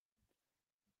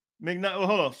 McKnight. Well,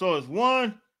 hold on. So it's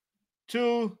 1,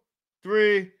 2,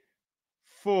 3,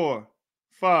 4,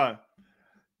 5.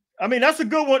 I mean, that's a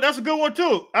good one. That's a good one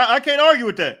too. I can't argue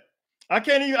with that. I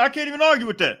can't even argue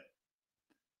with that.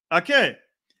 I can't.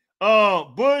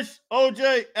 Bush,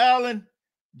 OJ, Allen,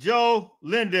 Joe,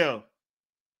 Lindell.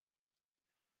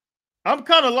 I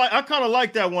kind of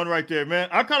like that one right there, man.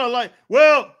 I kind of like,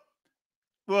 well,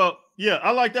 yeah,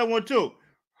 I like that one too.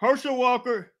 Herschel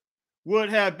Walker would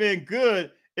have been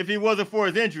good if he wasn't for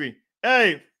his injury.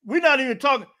 Hey, we're not even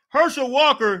talking. Herschel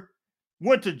Walker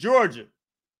went to Georgia,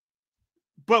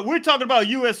 but we're talking about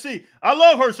USC. I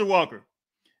love Herschel Walker.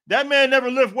 That man never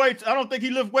lift weights. I don't think he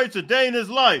lift weights a day in his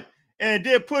life and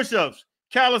did push-ups.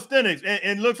 calisthenics,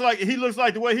 and looks like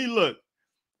the way he looked.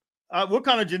 What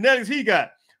kind of genetics he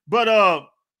got? But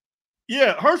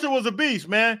yeah, Herschel was a beast,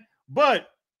 man. But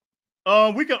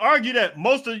we can argue that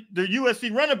most of the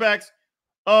USC running backs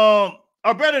are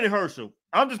better than Herschel.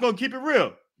 I'm just gonna keep it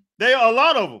real. They are a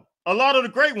lot of them, a lot of the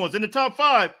great ones in the top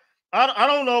 5. I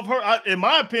don't know if in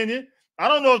my opinion, I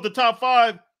don't know if the top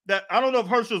 5 that I don't know if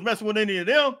Herschel's messing with any of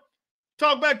them.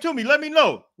 Talk back to me. Let me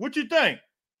know what you think.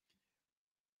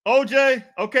 OJ,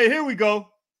 okay, here we go.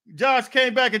 Josh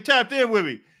came back and tapped in with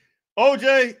me.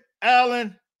 OJ,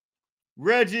 Allen,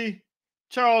 Reggie,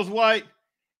 Charles White,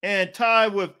 and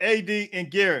tied with AD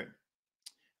and Garrett.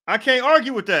 I can't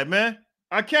argue with that, man.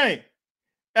 I can't.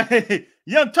 Hey,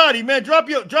 young Toddy, man, drop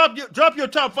your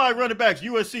top 5 running backs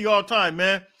USC all time,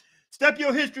 man. Step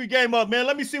your history game up, man.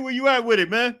 Let me see where you at with it,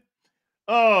 man.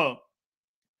 I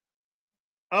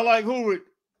like who would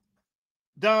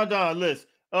Don list.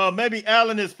 Maybe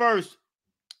Allen is first.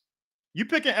 You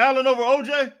picking Allen over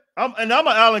OJ? I'm an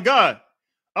Allen guy.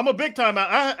 I'm a big time.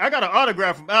 I got an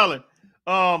autograph from Allen.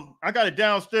 I got it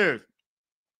downstairs.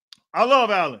 I love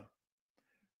Allen.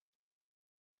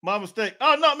 My mistake.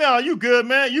 Oh no, man, you good,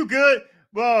 man? You good?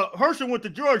 Well, Herschel went to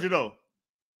Georgia though.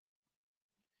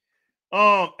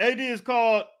 AD is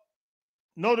called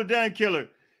Notre Dame Killer.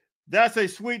 That's a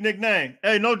sweet nickname.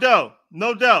 Hey, no doubt,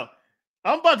 no doubt.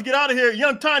 I'm about to get out of here,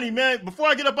 young Tiny, man. Before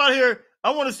I get up out of here,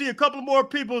 I want to see a couple more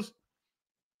people's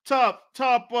top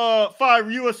 5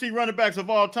 USC running backs of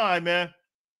all time, man.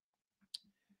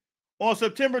 On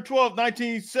September 12,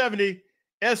 1970,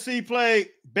 SC played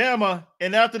Bama,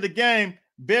 and after the game,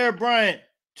 Bear Bryant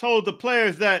told the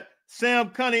players that Sam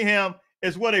Cunningham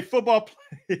is what a football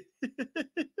player.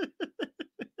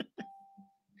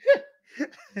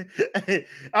 Hey,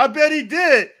 I bet he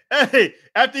did. Hey,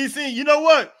 after he seen, you know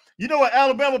what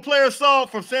Alabama players saw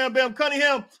from Sam Bam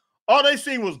Cunningham? All they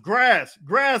seen was grass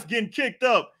getting kicked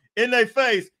up in their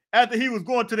face after he was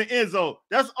going to the end zone.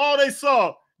 That's all they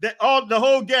saw. The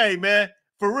whole game, man,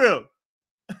 for real.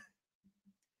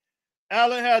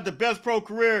 Allen had the best pro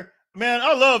career. Man,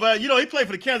 I love Allen. He played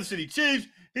for the Kansas City Chiefs.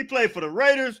 He played for the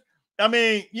Raiders. I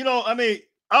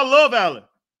love Allen.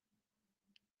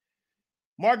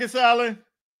 Marcus Allen,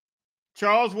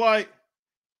 Charles White,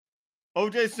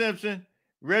 O.J. Simpson,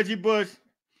 Reggie Bush.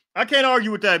 I can't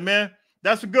argue with that, man.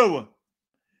 That's a good one.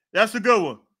 That's a good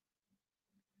one.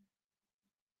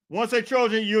 Once a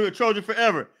Trojan, you're a Trojan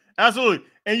forever. Absolutely.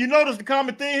 And you notice the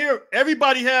common thing here?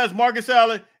 Everybody has Marcus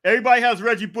Allen. Everybody has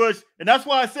Reggie Bush. And that's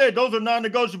why I said those are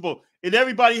non-negotiable. And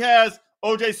everybody has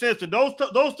O.J. Simpson. Those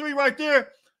 3 right there,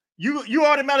 you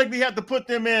automatically have to put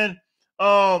them in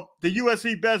the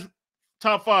USC best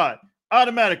top 5.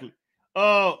 Automatically.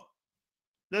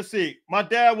 Let's see. My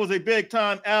dad was a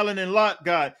big-time Allen and Lott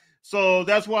guy. So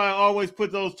that's why I always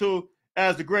put those 2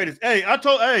 as the greatest. Hey,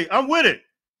 I'm with it.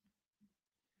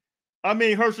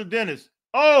 Herschel Dennis.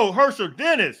 Oh, Herschel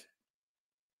Dennis.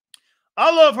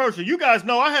 I love Herschel. You guys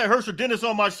know I had Herschel Dennis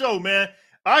on my show, man.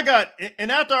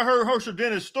 And after I heard Herschel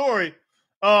Dennis' story,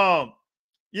 yeah,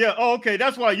 okay,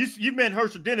 that's why you meant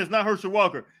Herschel Dennis, not Herschel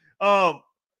Walker.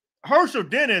 Herschel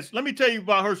Dennis, let me tell you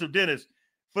about Herschel Dennis.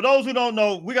 For those who don't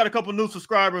know, we got a couple new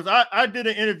subscribers. I did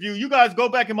an interview. You guys go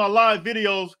back in my live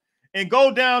videos and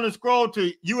go down and scroll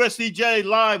to Uscj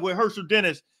Live with Herschel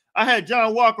Dennis. I had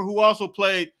John Walker, who also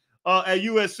played at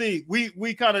USC.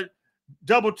 We kind of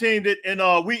double teamed it,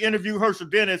 and we interviewed Herschel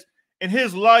Dennis and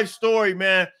his life story,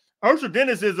 man. Herschel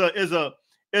Dennis is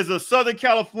a Southern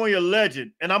California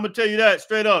legend, and I'm gonna tell you that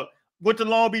straight up. Went to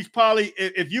Long Beach Poly.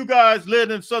 If you guys live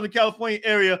in the Southern California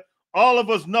area, all of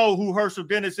us know who Herschel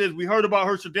Dennis is. We heard about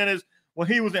Herschel Dennis when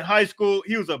he was in high school.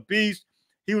 He was a beast.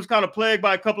 He was kind of plagued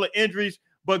by a couple of injuries,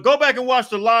 but go back and watch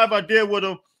the live I did with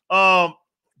him.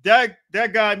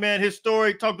 That guy, man, his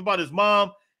story, talked about his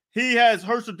mom.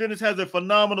 Herschel Dennis has a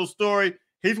phenomenal story.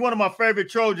 He's one of my favorite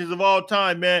Trojans of all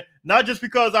time, man. Not just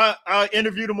because I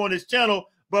interviewed him on his channel,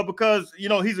 but because,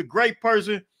 he's a great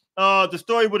person. The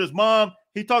story with his mom,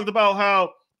 he talked about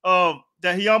how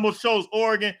that he almost chose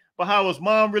Oregon, but how his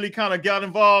mom really kind of got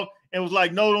involved and was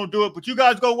like, no, don't do it. But you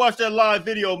guys go watch that live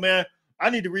video, man.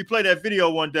 I need to replay that video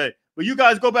one day. But you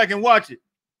guys go back and watch it.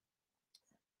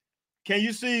 Can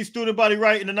you see student body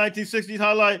right in the 1960s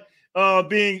highlight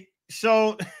being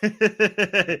shown?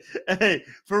 Hey,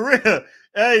 for real.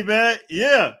 Hey, man.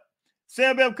 Yeah.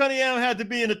 Sam Bam Cunningham had to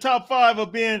be in the top 5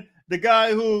 of being the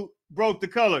guy who broke the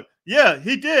color. Yeah,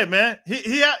 he did, man.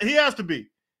 He has to be.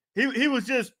 He was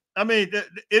just,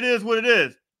 it is what it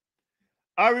is.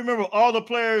 I remember all the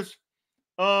players,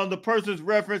 the person's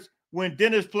reference when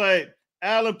Dennis played,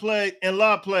 Allen played, and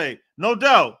Lott played. No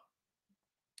doubt.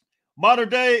 Modern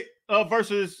day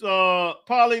versus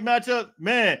Polly matchup,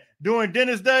 man, during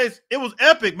Dennis days, it was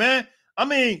epic, man. I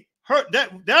mean,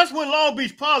 that's when Long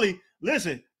Beach Poly,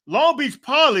 listen,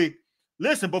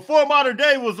 before modern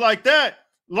day was like that.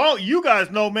 You guys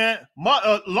know, man,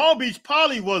 Long Beach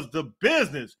Poly was the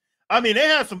business. I mean, they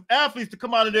had some athletes to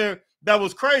come out of there that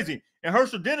was crazy. And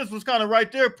Herschel Dennis was kind of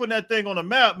right there putting that thing on the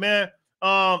map, man.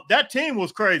 That team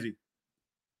was crazy.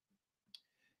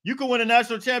 You could win a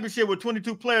national championship with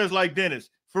 22 players like Dennis,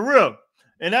 for real.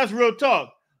 And that's real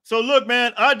talk. So look,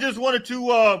 man, I just wanted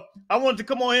to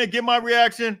come on here and get my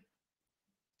reaction.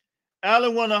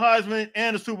 Allen won the Heisman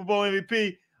and the Super Bowl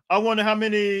MVP. I wonder how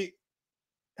many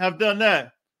have done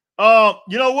that.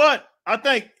 You know what? I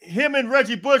think him and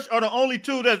Reggie Bush are the only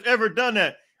two that's ever done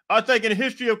that. I think in the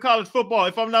history of college football,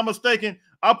 if I'm not mistaken,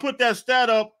 I put that stat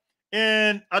up,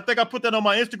 and I think I put that on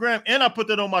my Instagram and I put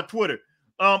that on my Twitter.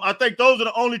 I think those are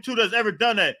the only two that's ever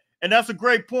done that, and that's a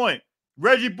great point.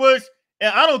 Reggie Bush,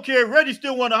 and I don't care. Reggie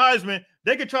still won the Heisman.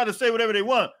 They can try to say whatever they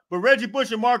want, but Reggie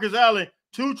Bush and Marcus Allen,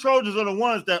 two Trojans, are the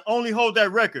ones that only hold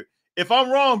that record. If I'm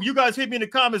wrong, you guys hit me in the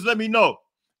comments. Let me know.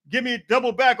 Give me a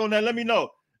double back on that. Let me know.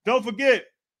 Don't forget.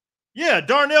 Yeah,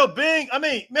 Darnell Bing. I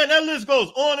mean, man, that list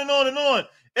goes on and on and on.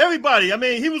 Everybody. I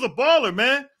mean, he was a baller,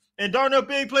 man. And Darnell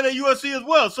Bing played at USC as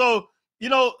well. So, you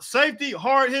know, safety,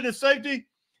 hard-hitting safety.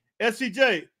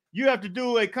 SCJ, you have to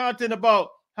do a content about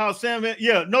how Sam,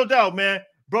 yeah, no doubt, man,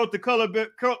 broke the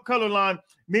color line,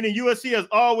 meaning USC has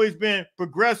always been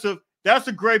progressive. That's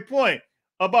a great point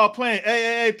about playing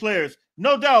AAA players.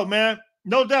 No doubt, man.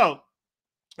 No doubt.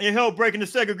 It helped breaking the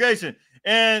segregation.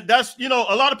 And that's, you know,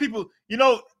 a lot of people, you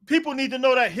know, people need to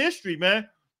know that history, man.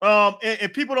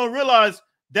 And people don't realize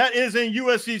that is in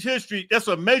USC's history. That's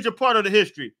a major part of the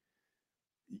history.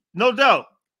 No doubt.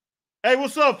 Hey,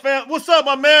 what's up, fam? What's up,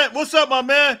 my man? What's up, my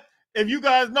man? If you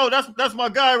guys know, that's my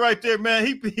guy right there, man.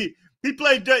 He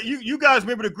played. You guys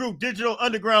remember the group Digital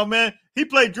Underground, man? He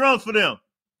played drums for them.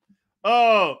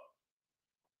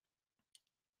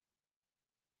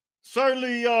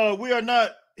 Certainly, we are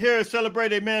not here to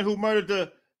celebrate a man who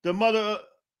murdered the mother.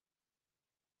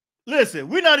 Listen,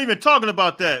 we're not even talking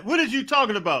about that. What is you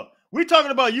talking about? We're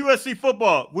talking about USC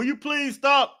football. Will you please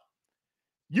stop?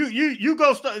 You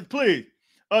go stop, please.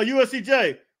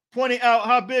 USCJ pointing out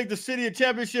how big the city and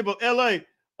championship of LA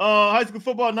high school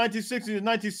football in 1960 and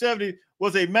 1970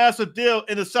 was a massive deal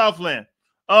in the Southland.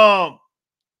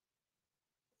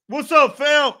 What's up,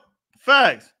 fam?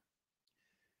 Facts.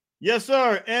 Yes,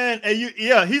 sir. And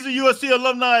yeah, he's a USC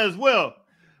alumni as well.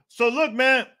 So look,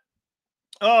 man,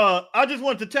 I just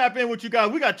wanted to tap in with you guys.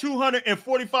 We got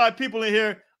 245 people in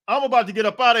here. I'm about to get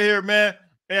up out of here, man.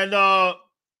 And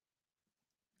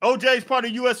OJ's part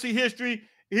of USC history.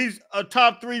 He's a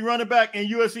top 3 running back in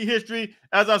USC history,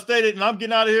 as I stated, and I'm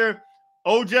getting out of here.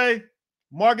 OJ,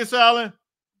 Marcus Allen,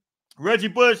 Reggie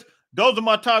Bush, those are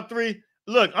my top 3.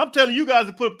 Look, I'm telling you guys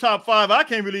to put up top 5. I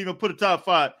can't really even put a top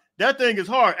 5. That thing is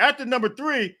hard. After number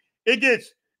 3, it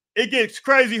gets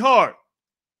crazy hard.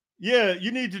 Yeah,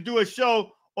 you need to do a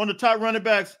show on the top running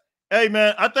backs. Hey,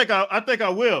 man, I think I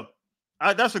will.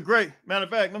 That's a great matter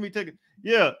of fact. Let me take it.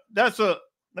 Yeah,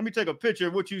 let me take a picture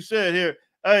of what you said here.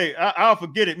 Hey, I'll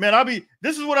forget it, man.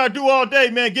 This is what I do all day,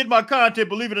 man. Get my content,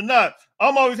 believe it or not.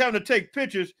 I'm always having to take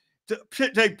pictures, take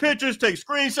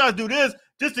screenshots, do this,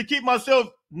 just to keep myself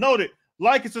noted.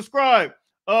 Like and subscribe.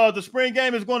 The spring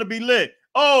game is going to be lit.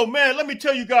 Oh, man, let me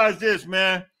tell you guys this,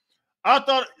 man.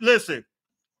 Listen,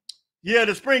 yeah,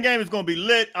 the spring game is going to be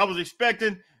lit. I was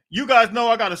expecting. You guys know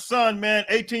I got a son, man,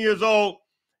 18 years old.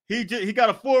 He got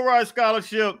a full ride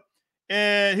scholarship,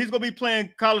 and he's going to be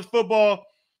playing college football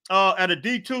at a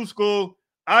D2 school.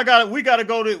 We got to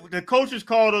go to, the coaches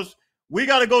called us. We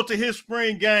got to go to his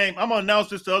spring game. I'm going to announce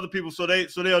this to other people so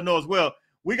they'll know as well.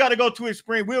 We got to go to his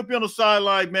spring. We'll be on the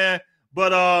sideline, man.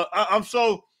 But I'm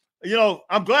so, you know,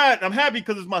 I'm happy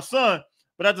because it's my son.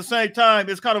 But at the same time,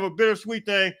 it's kind of a bittersweet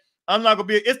thing. I'm not going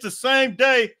to be, it's the same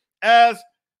day and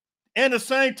the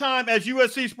same time as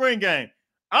USC spring game.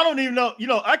 I don't even know, you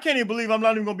know, I can't even believe I'm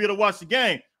not even going to be able to watch the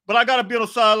game. But I got to be on the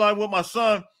sideline with my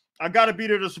son. I got to be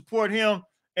there to support him.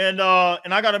 And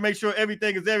I got to make sure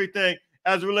everything is everything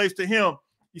as it relates to him.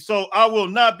 So I will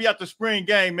not be at the spring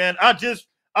game, man.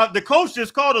 The coach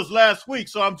just called us last week,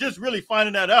 so I'm just really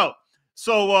finding that out.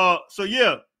 So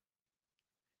yeah.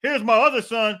 Here's my other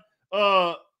son,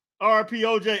 RP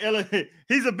OJ.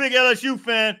 He's a big LSU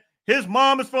fan. His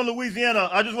mom is from Louisiana.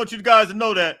 I just want you guys to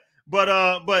know that.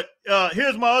 But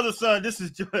here's my other son. This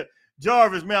is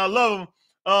Jarvis, man. I love him.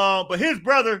 But his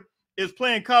brother is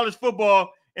playing college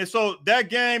football, and so that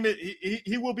game,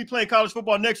 he will be playing college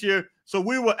football next year. So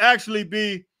we will actually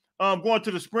be going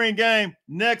to the spring game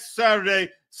next Saturday,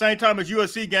 same time as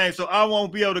USC game. So I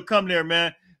won't be able to come there,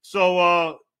 man.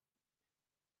 So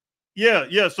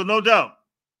yeah. So no doubt,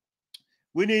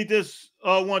 we need this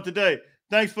one today.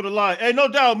 Thanks for the line. Hey, no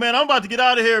doubt, man. I'm about to get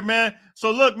out of here, man.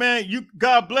 So look, man,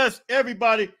 God bless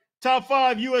everybody. Top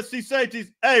 5 USC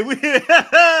safeties. Hey,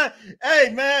 hey,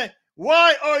 man,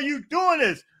 why are you doing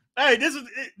this? Hey,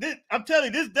 I'm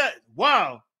telling you,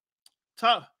 wow.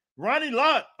 Top Ronnie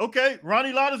Lott. Okay,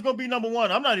 Ronnie Lott is gonna be number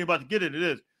 1. I'm not even about to get into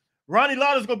this. Ronnie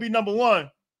Lott is gonna be number 1.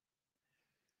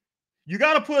 You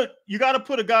gotta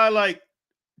put a guy like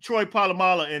Troy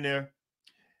Polamalu in there.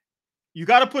 You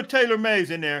got to put Taylor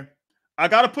Mays in there. I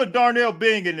got to put Darnell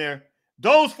Bing in there.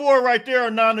 Those 4 right there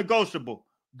are non-negotiable.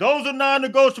 Those are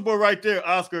non-negotiable right there,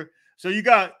 Oscar. So you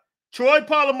got Troy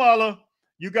Polamalu,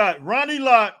 you got Ronnie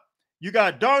Lott, you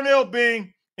got Darnell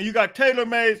Bing, and you got Taylor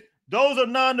Mays. Those are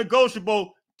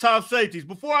non-negotiable top safeties.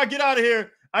 Before I get out of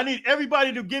here, I need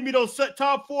everybody to give me those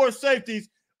top 4 safeties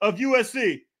of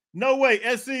USC. No way,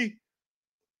 SC.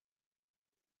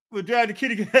 We'll drag the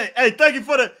kitty. Hey, thank you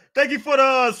for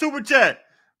the super chat.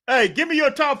 Hey, give me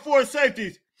your top 4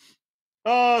 safeties.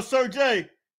 Sir J.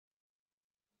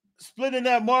 Splitting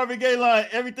that Marvin Gaye line.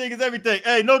 Everything is everything.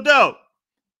 Hey, no doubt.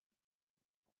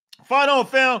 Fight on,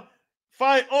 fam.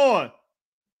 Fight on.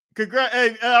 Congrats.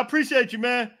 Hey, I appreciate you,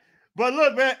 man. But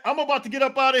look, man, I'm about to get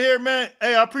up out of here, man.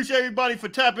 Hey, I appreciate everybody for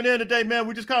tapping in today, man.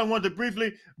 We just kind of wanted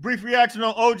to brief reaction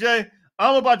on OJ.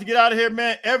 I'm about to get out of here,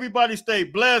 man. Everybody stay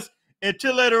blessed.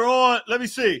 Until later on, let me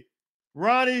see.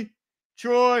 Ronnie,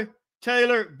 Troy,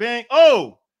 Taylor, Bing.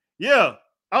 Oh, yeah.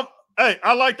 Hey,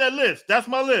 I like that list. That's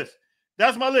my list.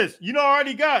 You know, I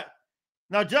already got.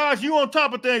 Now, Josh, you on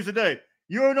top of things today.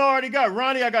 You already got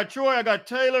Ronnie. I got Troy. I got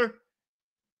Taylor.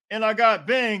 And I got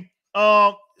Bing.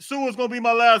 Sue is going to be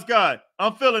my last guy.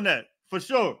 I'm feeling that for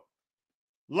sure.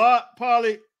 Lot,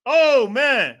 Polly. Oh,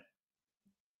 man.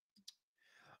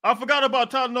 I forgot about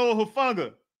Talanoa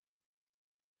Hufanga.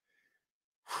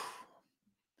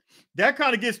 That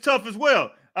kind of gets tough as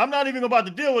well. I'm not even about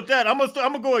to deal with that. I'm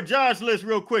gonna go with Josh's list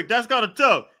real quick. That's kind of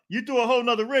tough. You threw a whole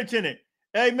nother wrench in it.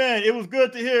 Hey, man, it was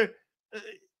good to hear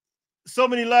so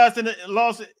many laughs in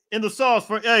the sauce.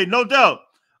 Hey, no doubt.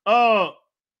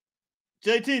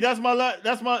 JT, that's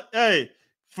my hey,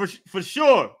 for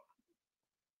sure.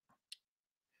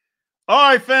 All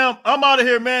right, fam. I'm out of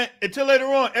here, man. Until later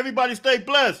on, everybody stay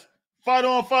blessed. Fight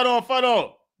on, fight on, fight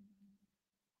on.